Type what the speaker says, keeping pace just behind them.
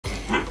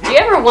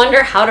ever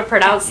wonder how to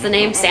pronounce the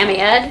name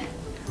Samoyed?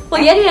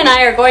 Well, Yeti and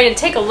I are going to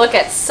take a look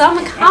at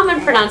some common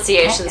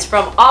pronunciations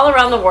from all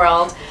around the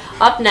world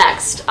up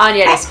next on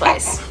Yeti's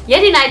Place.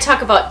 Yeti and I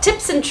talk about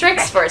tips and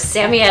tricks for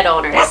Samoyed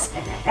owners.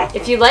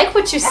 If you like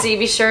what you see,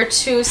 be sure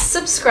to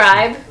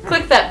subscribe,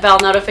 click that bell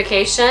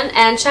notification,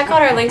 and check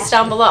out our links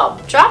down below.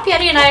 Drop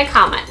Yeti and I a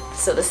comment.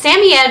 So the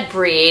Samoyed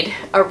breed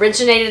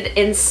originated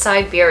in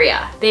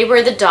Siberia. They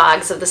were the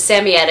dogs of the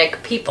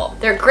Samoyedic people.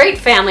 They're great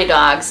family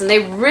dogs, and they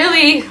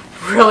really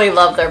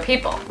love their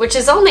people, which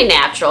is only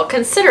natural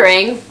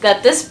considering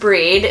that this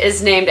breed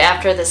is named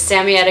after the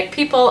Samoyedic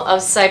people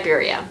of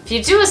Siberia. If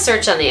you do a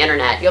search on the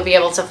internet, you'll be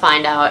able to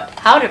find out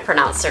how to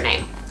pronounce their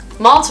name.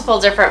 Multiple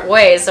different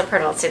ways of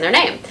pronouncing their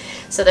name.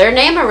 So their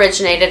name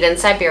originated in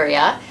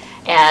Siberia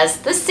as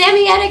the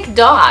Samoyedic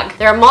dog.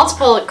 There are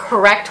multiple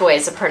correct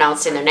ways of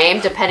pronouncing their name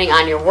depending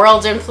on your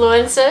world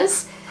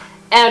influences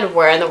and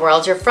where in the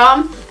world you're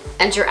from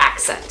and your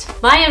accent.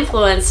 My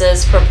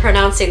influences for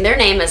pronouncing their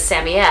name as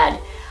Samoyed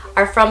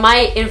are from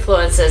my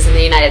influences in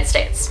the United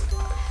States.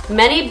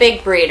 Many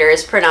big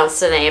breeders pronounce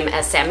the name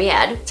as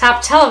Samoyed.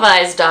 Top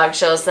televised dog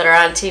shows that are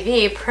on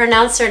TV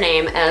pronounce their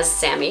name as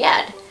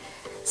Samoyed.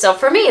 So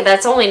for me,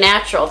 that's only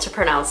natural to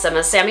pronounce them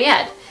as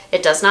Samoyed.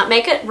 It does not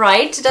make it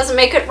right, it doesn't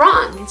make it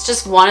wrong. It's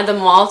just one of the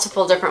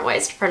multiple different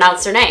ways to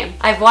pronounce their name.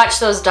 I've watched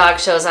those dog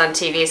shows on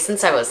TV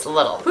since I was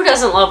little. Who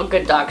doesn't love a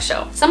good dog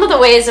show? Some of the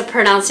ways of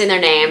pronouncing their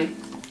name: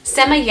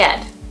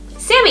 Samoyed,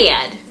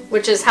 Samoyed,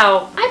 which is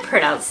how I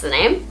pronounce the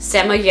name,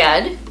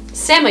 Samoyed,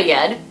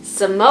 Samoyed,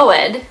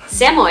 Samoyed,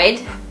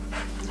 Samoyed,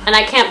 and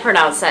I can't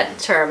pronounce that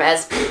term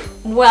as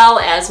well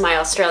as my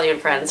Australian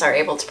friends are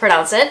able to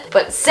pronounce it,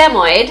 but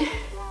Samoyed,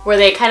 where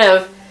they kind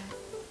of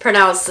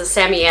pronounce the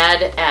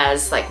Samoyed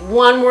as like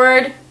one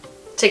word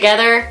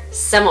together,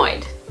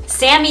 Samoyed.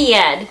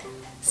 Samoyed,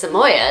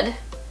 Samoyed.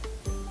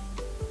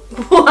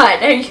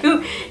 What? Are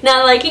you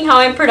not liking how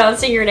I'm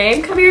pronouncing your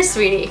name? Come here,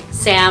 sweetie.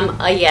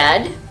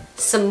 Samoyed,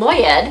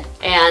 Samoyed,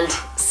 and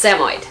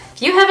Samoyed.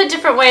 If you have a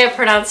different way of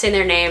pronouncing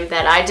their name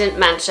that I didn't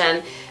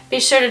mention, be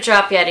sure to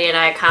drop Yeti and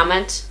I a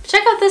comment.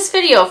 Check out this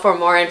video for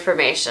more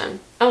information,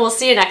 and we'll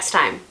see you next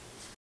time.